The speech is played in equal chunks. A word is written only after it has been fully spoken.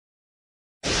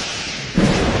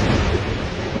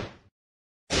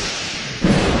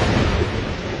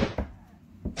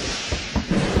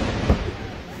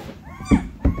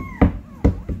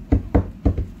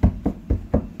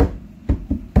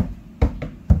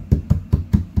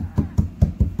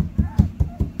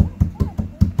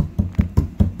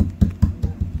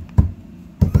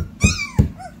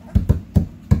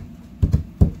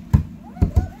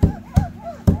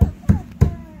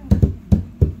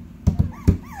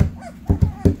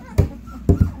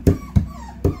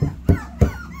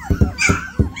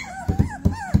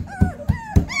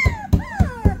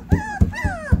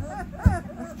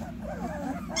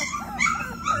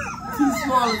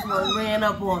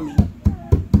up on me.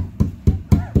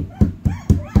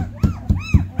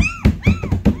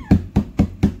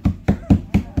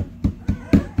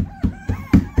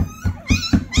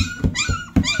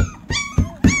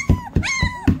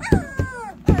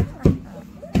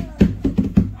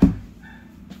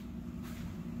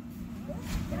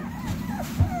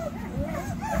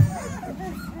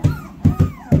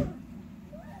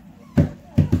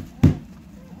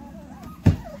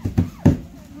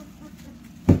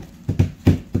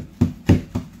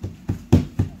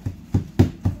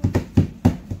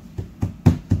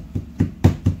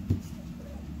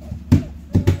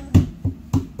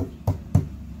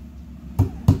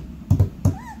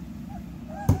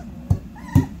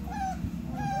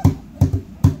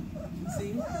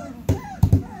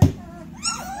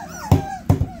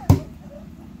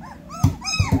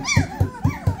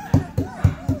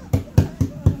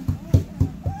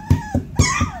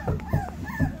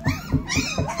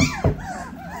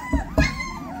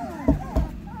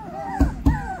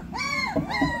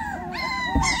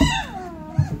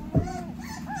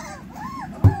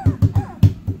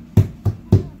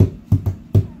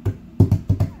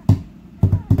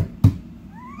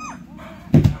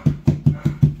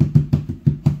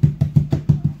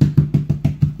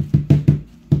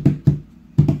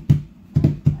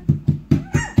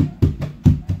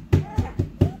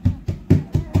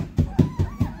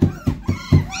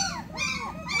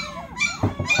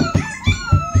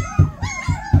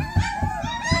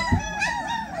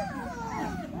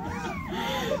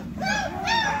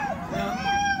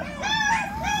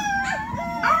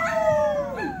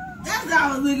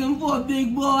 Looking for a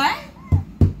big boy.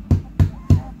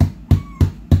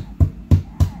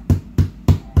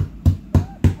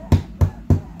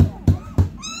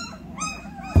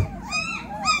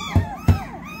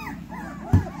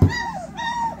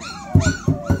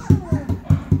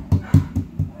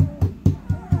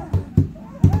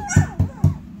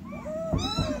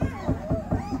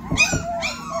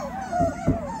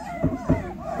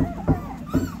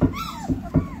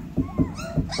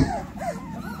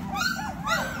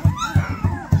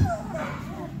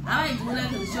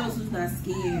 Not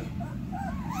scared.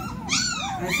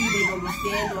 I see they're gonna be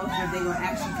standoff if they're gonna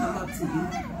actually come up to you.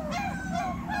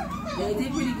 And they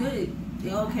did pretty good. They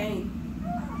all came.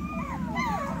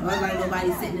 It wasn't like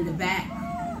nobody sitting in the back.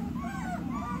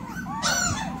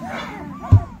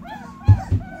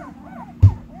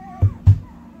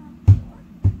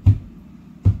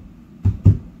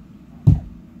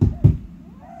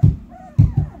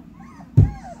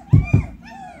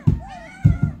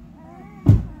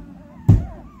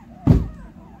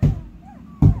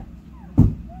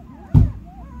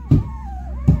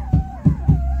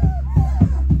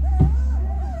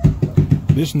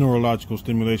 This neurological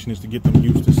stimulation is to get them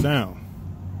used to sound,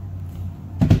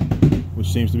 which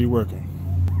seems to be working.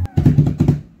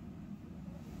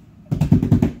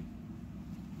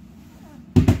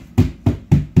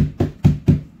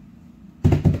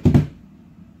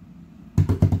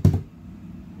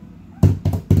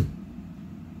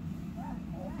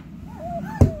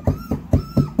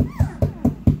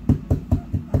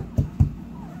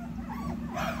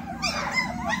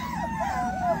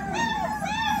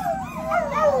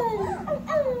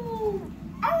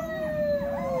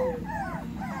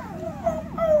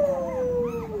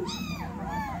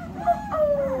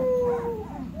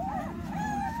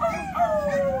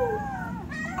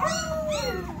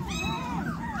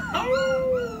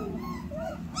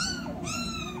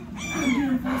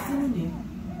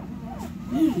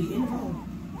 Usually in the hole.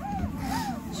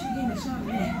 She gave me a shot of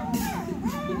that.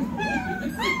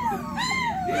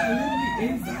 They're literally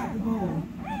inside the bowl.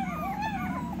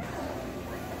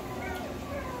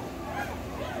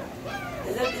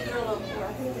 Is that the girl on board?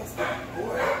 I think that's the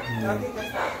board. Yeah. I think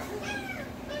that's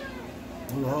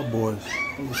the Those are all boys.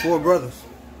 Those are 4 brothers.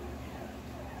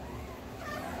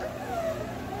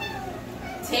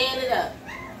 Tan it up.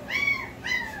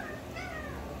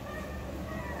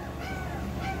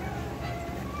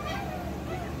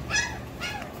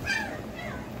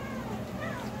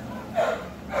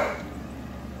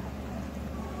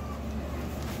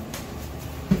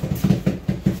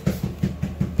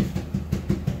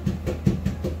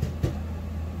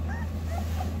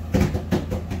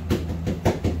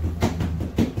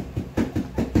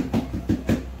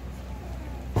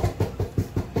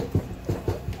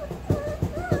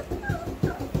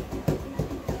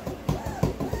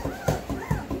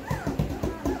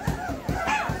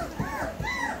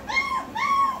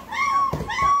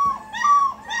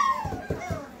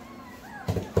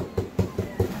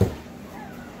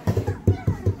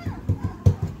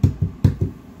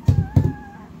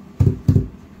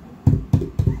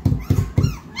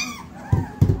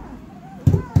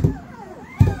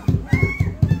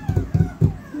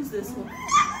 this one.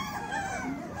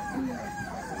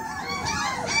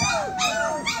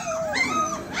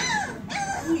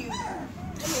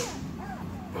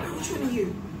 What you want to hear?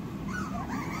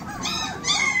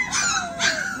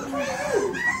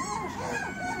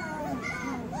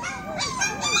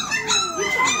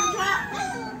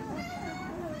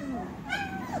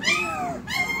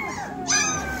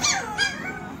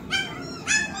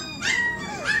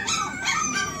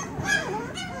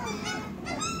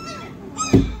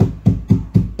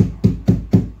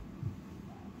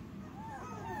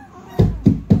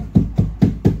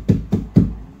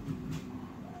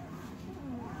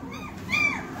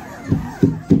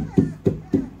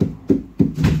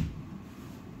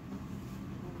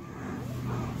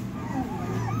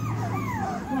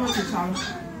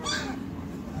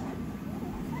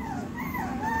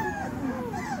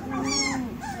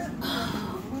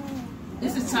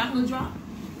 This is chocolate drop.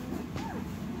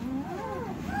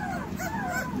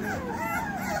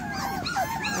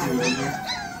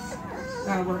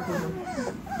 Gotta work with him.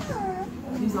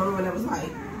 He's the only one that was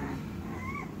like,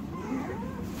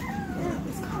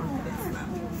 his confidence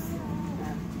levels.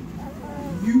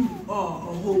 You are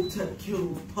a Hotel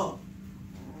Killer pup.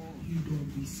 You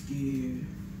don't be scared.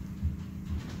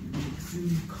 You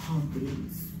exude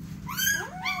confidence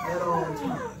at all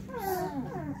times.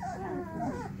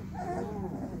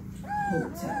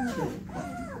 Hotel Killer pup.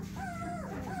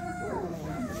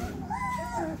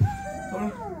 Come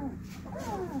on.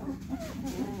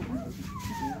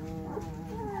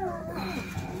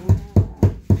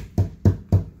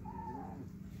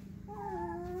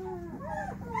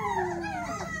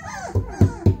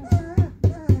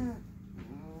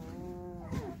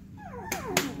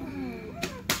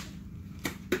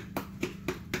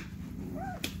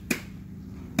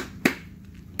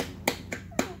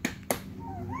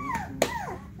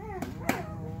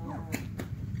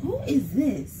 Who is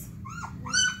this?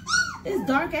 It's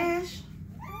Dark Ash?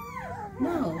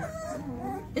 No.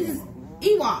 This is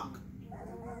Ewok.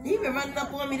 He been running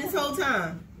up on me this whole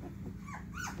time.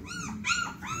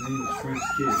 His name is French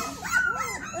Kiss.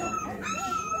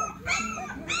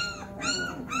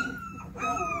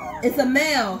 It's a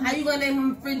male. How you gonna name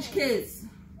him French Kiss?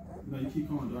 No, you keep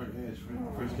calling Dark Ash.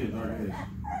 French Kiss, Dark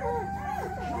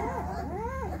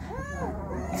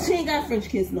Ash. She ain't got French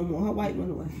Kiss no more. Her white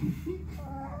went away.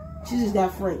 She just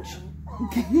got French.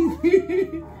 Back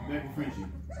to Frenchie.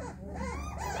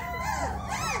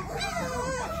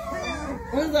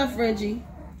 What's up, Frenchie?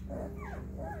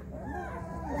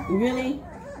 Really?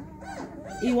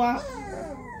 Ewok?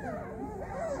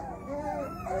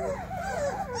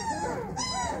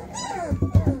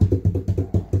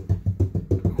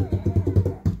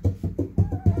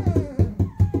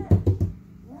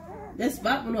 That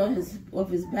spot went on off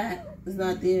his back. It's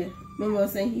not there. Remember I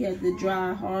was saying he had the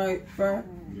dry, hard fur?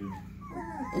 Yeah.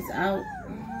 It's out.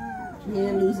 He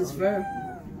didn't lose his fur.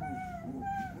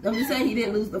 I'm just saying he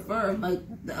didn't lose the fur like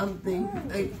the other thing.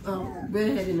 Like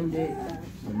Redhead and them did.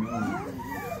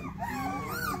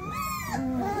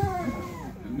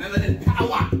 Melanin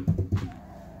power.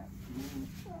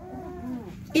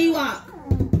 Ewok.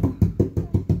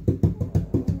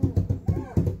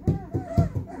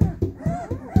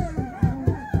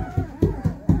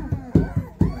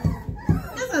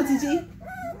 What's up, TC?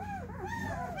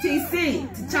 TC,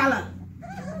 T'Challa.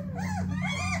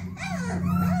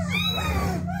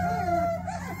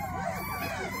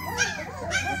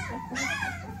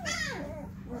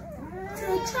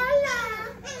 T'Challa.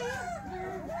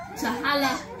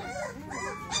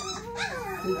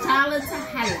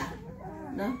 T'Challa.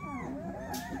 No?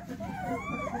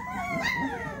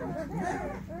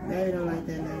 Daddy don't like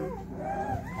that name.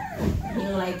 He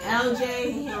don't like LJ,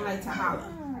 he don't like T'Challa.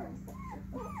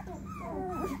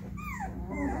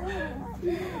 I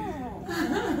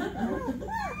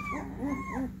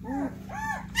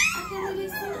can't really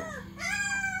see it.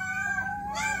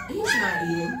 He's not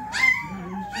eating.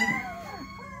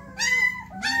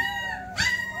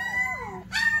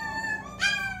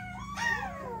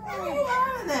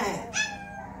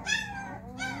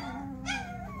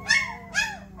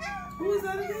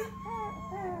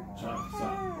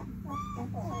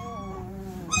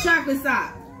 Chocolate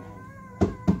sock.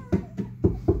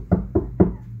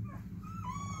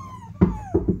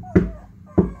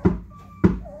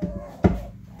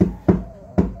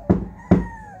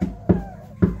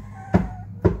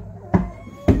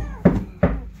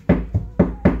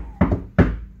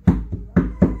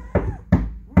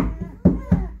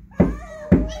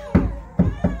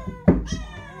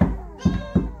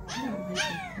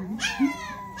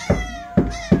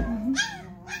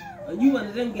 You one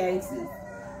of them gangsters.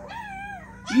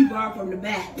 You borrow from the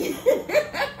back.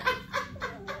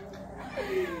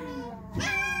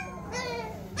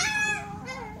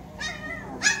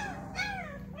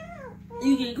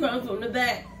 You get crumbs from the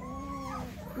back.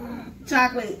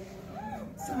 Chocolate.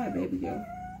 Sorry, baby girl.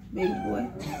 Baby boy.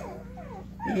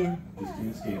 Yeah. Just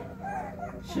can't skip.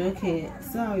 Sure can't.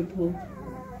 Sorry, Pooh.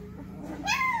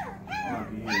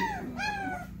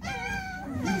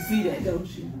 You see that, don't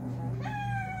you?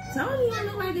 Tony don't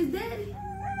look like his daddy.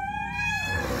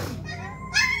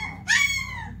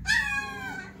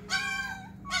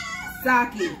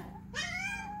 Saki.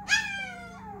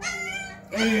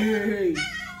 Hey.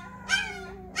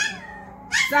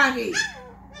 Saki.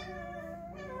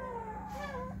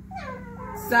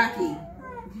 Saki.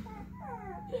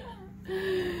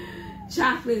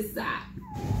 Chocolate sock.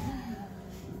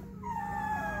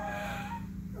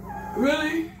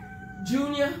 Really?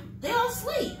 Junior? They all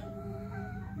sleep.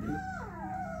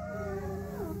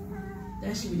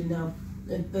 That should be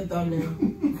the thumbnail.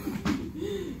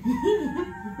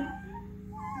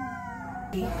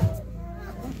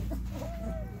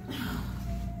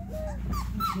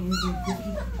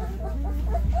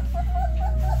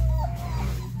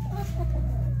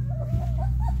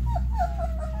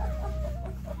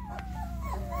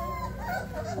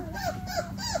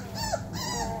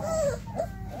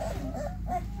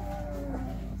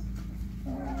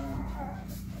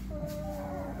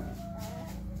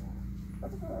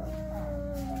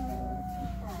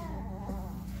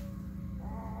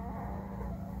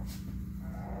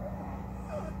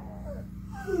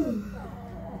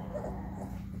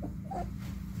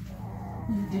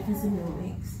 Difference in your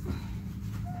legs.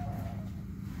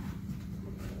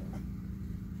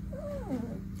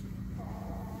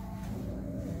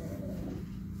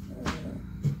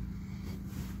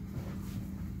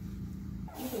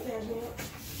 You can pass me up?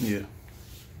 Yeah.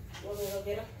 Want me to go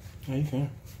get her? Yeah, you can.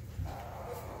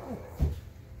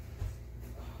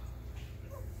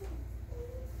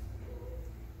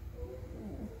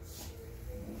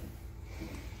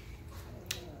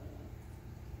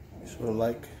 So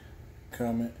like,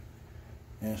 comment,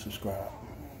 and subscribe.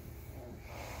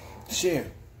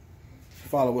 Share.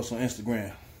 Follow us on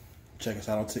Instagram. Check us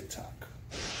out on TikTok.